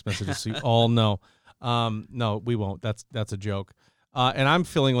these text messages so you all know. No, we won't. That's a joke. And I'm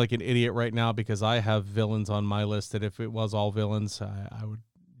feeling like an idiot right now because I have villains on my list that if it was all villains,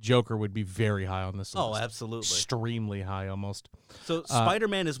 Joker would be very high on this list. Oh, absolutely. Extremely high almost. So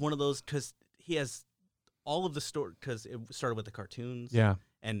Spider-Man is one of those because he has all of the story because it started with the cartoons. Yeah.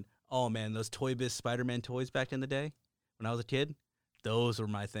 And, oh, man, those Toy Biz Spider-Man toys back in the day when I was a kid, those were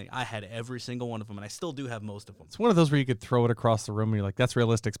my thing. I had every single one of them, and I still do have most of them. It's one of those where you could throw it across the room and you're like, that's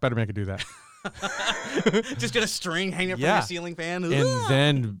realistic. Spider-Man could do that. Just get a string hanging from your ceiling fan. And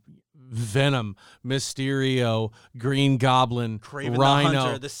then Venom, Mysterio, Green Goblin, Kraven Rhino, the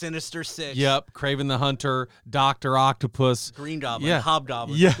Hunter, the Sinister Six. Yep, Kraven the Hunter, Dr. Octopus. Green Goblin,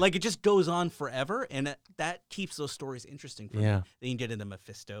 Hobgoblin. Yeah. Like, it just goes on forever, and that keeps those stories interesting for me. Then you get into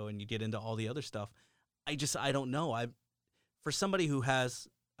Mephisto, and you get into all the other stuff. I don't know. For somebody who has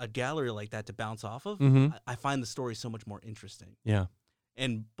a gallery like that to bounce off of, I find the story so much more interesting. Yeah.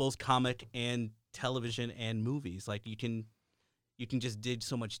 And both comic and television and movies, like you can just dig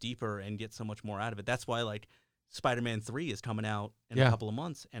so much deeper and get so much more out of it. That's why like Spider-Man 3 is coming out in a couple of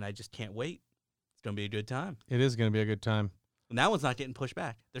months, and I just can't wait. It's gonna be a good time. It is gonna be a good time. And that one's not getting pushed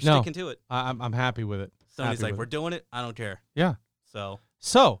back. They're sticking to it. I'm happy with it. Sony's like, we're doing it. I don't care. Yeah. So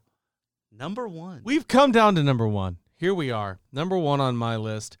number one. We've come down to number one. Here we are. Number one on my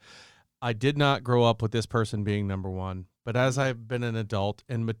list. I did not grow up with this person being number one, but as I've been an adult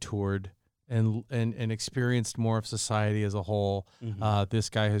and matured and experienced more of society as a whole, this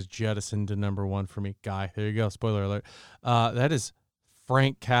guy has jettisoned to number one for me. Guy, there you go. Spoiler alert. That is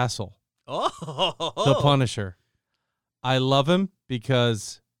Frank Castle, the Punisher. I love him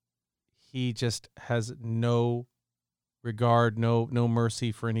because he just has no regard, no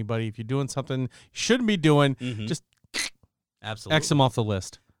mercy for anybody. If you're doing something you shouldn't be doing, just absolutely X him off the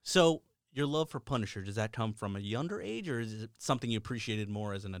list. So your love for Punisher, does that come from a younger age, or is it something you appreciated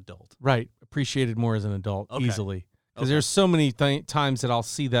more as an adult? Right. Appreciated more as an adult, easily. Because there's so many times that I'll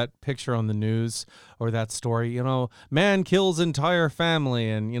see that picture on the news or that story, man kills entire family.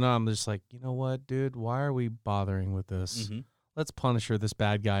 And, I'm just like, you know what, dude, why are we bothering with this? Let's Punisher this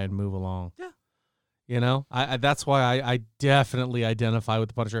bad guy and move along. Yeah. I that's why I definitely identify with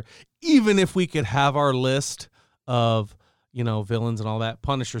the Punisher. Even if we could have our list of villains and all that,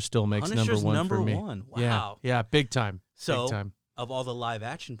 Punisher still makes Punisher's number one for me. Wow. Yeah, big time. So, big time. Of all the live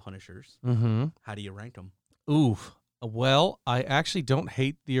action Punishers, how do you rank them? Oof. Well, I actually don't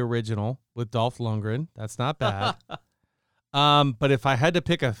hate the original with Dolph Lundgren. That's not bad. But if I had to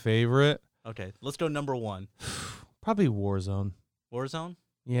pick a favorite, okay, let's go number one. Probably Warzone. Warzone?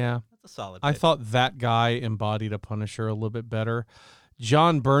 Yeah. That's a solid pick. I thought that guy embodied a Punisher a little bit better.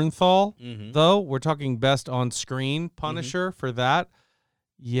 John Bernthal, though, we're talking best on screen Punisher for that.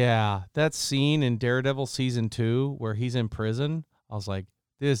 Yeah, that scene in Daredevil Season 2 where he's in prison, I was like,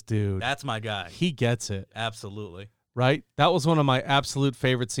 this dude. That's my guy. He gets it. Absolutely. Right? That was one of my absolute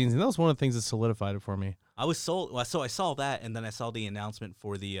favorite scenes, and that was one of the things that solidified it for me. I saw that, and then I saw the announcement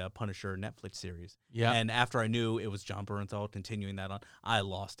for the Punisher Netflix series. Yeah. And after I knew it was John Bernthal continuing that on, I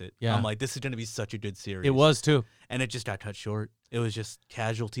lost it. Yeah. I'm like, this is going to be such a good series. It was, too. And it just got cut short. It was just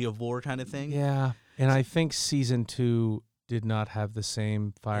casualty of war kind of thing. Yeah. And I think Season 2 did not have the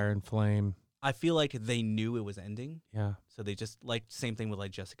same fire and flame. I feel like they knew it was ending. Yeah. So they just, same thing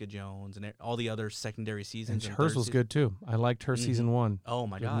with, Jessica Jones and all the other secondary seasons. And hers was good, too. I liked her Season 1. Oh,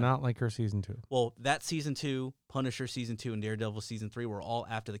 my God. Did not like her Season 2. Well, that Season 2, Punisher Season 2, and Daredevil Season 3 were all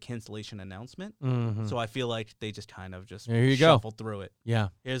after the cancellation announcement. So I feel like they just kind of just shuffled through it. Yeah.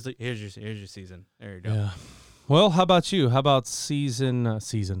 Here's your season. There you go. Yeah. Well, how about you? How about season?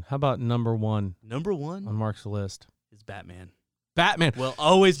 How about number one? Number one on Mark's list is Batman. Batman will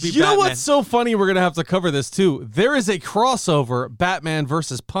always be You Batman. know what's so funny? We're going to have to cover this, too. There is a crossover, Batman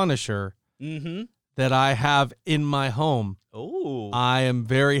versus Punisher, that I have in my home. Oh. I am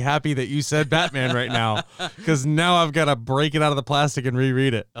very happy that you said Batman right now, because now I've got to break it out of the plastic and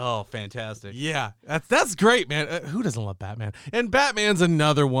reread it. Oh, fantastic. Yeah, that's great, man. Who doesn't love Batman? And Batman's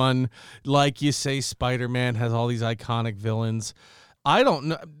another one. Like you say, Spider-Man has all these iconic villains. I don't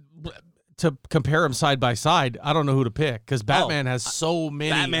know. To compare them side by side, I don't know who to pick, because Batman has so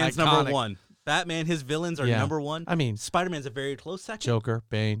many. Batman's iconic. number one. Batman, his villains are number one. I mean, Spider-Man's a very close second. Joker,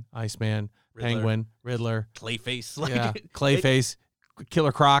 Bane, Iceman, Penguin, Riddler, Clayface, Clayface,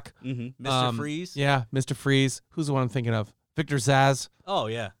 Killer Croc, Mr. Freeze. Yeah, Mr. Freeze. Who's the one I'm thinking of? Victor Zsasz. Oh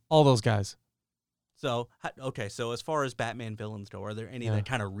yeah, all those guys. So okay, so as far as Batman villains go, are there any that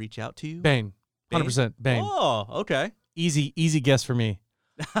kind of reach out to you? Bane, 100% Bane. Oh, okay. Easy guess for me.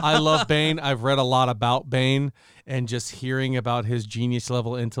 I love Bane. I've read a lot about Bane, and just hearing about his genius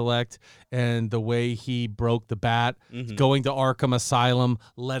level intellect and the way he broke the bat, going to Arkham Asylum,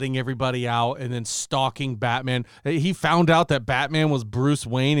 letting everybody out, and then stalking Batman. He found out that Batman was Bruce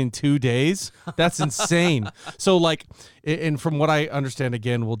Wayne in 2 days. That's insane. So, like, and from what I understand,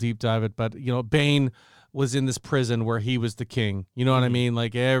 again, we'll deep dive it, but, you know, Bane was in this prison where he was the king. You know what I mean?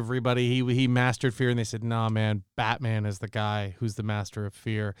 Like, everybody, he mastered fear, and they said, nah, man, Batman is the guy who's the master of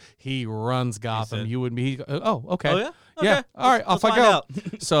fear. He runs Gotham. You would be, oh, okay. Oh, yeah? Okay. Yeah, all right, off I go. Out.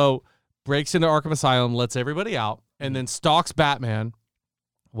 So, breaks into Arkham Asylum, lets everybody out, and then stalks Batman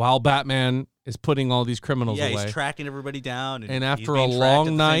while Batman is putting all these criminals away. Yeah, he's tracking everybody down. And after a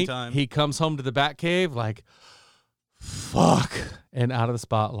long night, he comes home to the Batcave like, fuck. And out of the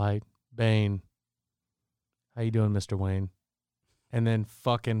spotlight, Bane. How you doing, Mr. Wayne? And then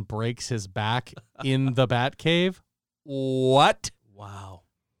fucking breaks his back in the Batcave. What? Wow.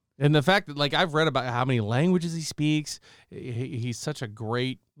 And the fact that, like, I've read about how many languages he speaks. He's such a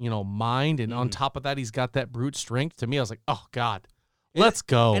great, you know, mind. And on top of that, he's got that brute strength. To me, I was like, oh, God, let's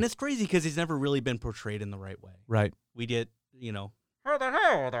go. And it's crazy because he's never really been portrayed in the right way. Right. We did, you know. Yeah.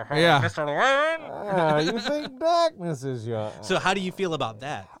 Mr. Wayne. You think darkness is your... So how do you feel about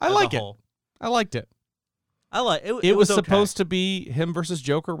that? I like it. I liked it. It was okay. supposed to be him versus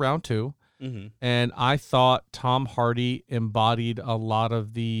Joker round 2. And I thought Tom Hardy embodied a lot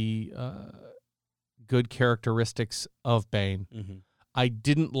of the good characteristics of Bane. I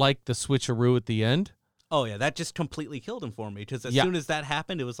didn't like the switcheroo at the end. Oh, yeah, that just completely killed him for me. Because as soon as that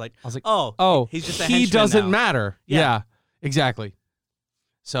happened, it was like, I was like, oh, he's just a henchman he doesn't now. matter. Yeah, exactly.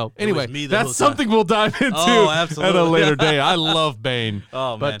 So anyway, me the that's whole something we'll dive into at a later day. I love Bane.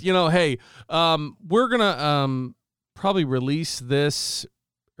 Oh, man. But, you know, hey, we're going to probably release this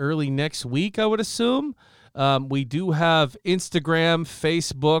early next week, I would assume. We do have Instagram,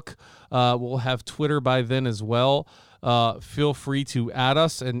 Facebook. We'll have Twitter by then as well. Feel free to add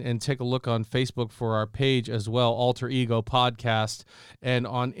us and take a look on Facebook for our page as well, Alter Ego Podcast. And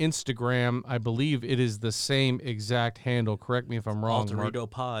on Instagram, I believe it is the same exact handle. Correct me if I'm wrong, Alter Mark. Ego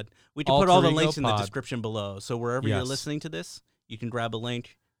Pod. We can put all the links in the description below. So wherever you're listening to this, you can grab a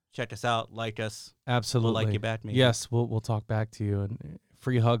link, check us out, like us. Absolutely. We'll like you back, maybe. Yes, we'll talk back to you. And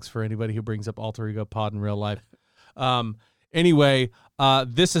free hugs for anybody who brings up Alter Ego Pod in real life. Anyway,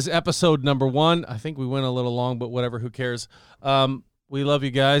 this is episode number 1. I think we went a little long, but whatever, who cares? We love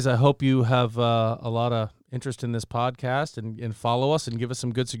you guys. I hope you have a lot of interest in this podcast and follow us and give us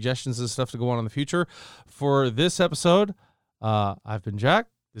some good suggestions and stuff to go on in the future. For this episode, I've been Jack.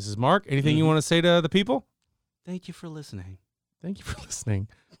 This is Mark. Anything you want to say to the people? Thank you for listening. Thank you for listening.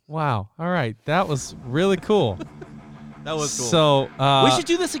 Wow. All right. That was really cool. That was cool. So we should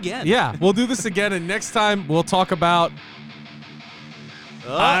do this again. Yeah, we'll do this again, and next time we'll talk about...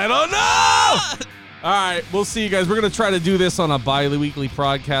 I don't know! All right, we'll see you guys. We're going to try to do this on a bi-weekly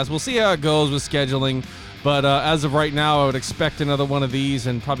podcast. We'll see how it goes with scheduling. But as of right now, I would expect another one of these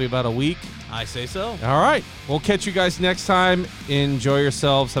in probably about a week. I say so. All right. We'll catch you guys next time. Enjoy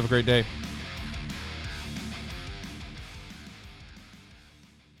yourselves. Have a great day.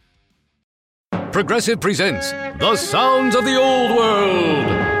 Progressive presents The Sounds of the Old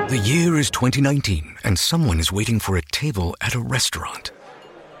World. The year is 2019, and someone is waiting for a table at a restaurant.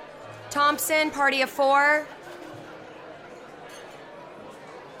 Thompson, party of 4.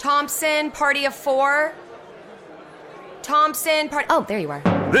 Thompson, party of 4. Thompson, party... Oh, there you are.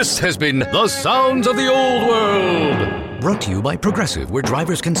 This has been The Sounds of the Old World. Brought to you by Progressive, where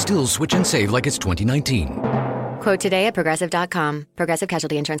drivers can still switch and save like it's 2019. Quote today at Progressive.com. Progressive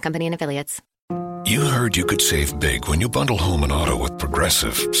Casualty Insurance Company and Affiliates. You heard you could save big when you bundle home and auto with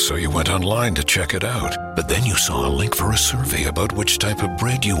Progressive, so you went online to check it out. But then you saw a link for a survey about which type of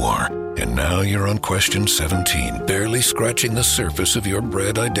bread you are. And now you're on question 17, barely scratching the surface of your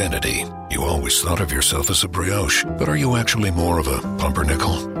bread identity. You always thought of yourself as a brioche, but are you actually more of a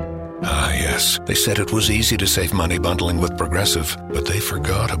pumpernickel? Ah, yes. They said it was easy to save money bundling with Progressive, but they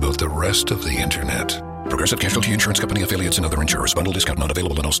forgot about the rest of the internet. Progressive Casualty Insurance Company, affiliates, and other insurers. Bundle discount not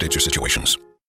available in all states or situations.